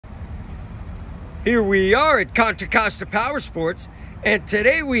Here we are at Contra Costa Powersports, and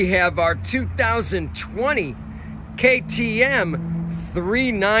today we have our 2020 KTM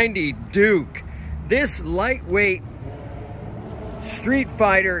 390 Duke. This lightweight street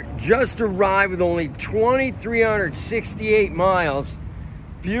fighter just arrived with only 2,368 miles.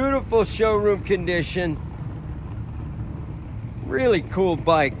 Beautiful showroom condition. Really cool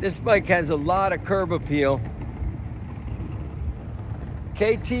bike. This bike has a lot of curb appeal.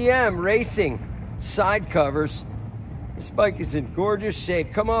 KTM Racing side covers. This bike is in gorgeous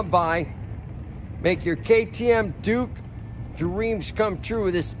shape. Come on by. Make your KTM Duke dreams come true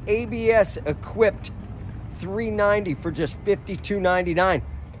with this ABS equipped 390 for just $52.99.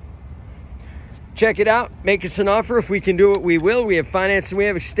 Check it out. Make us an offer. If we can do it, we will. We have financing. We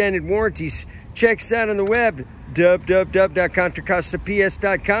have extended warranties. Check us out on the web,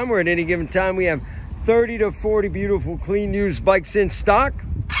 www.contracostaps.com, where at any given time we have 30 to 40 beautiful, clean, used bikes in stock.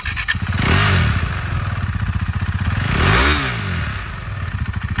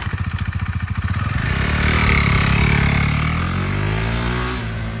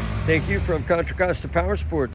 Thank you from Contra Costa Powersports.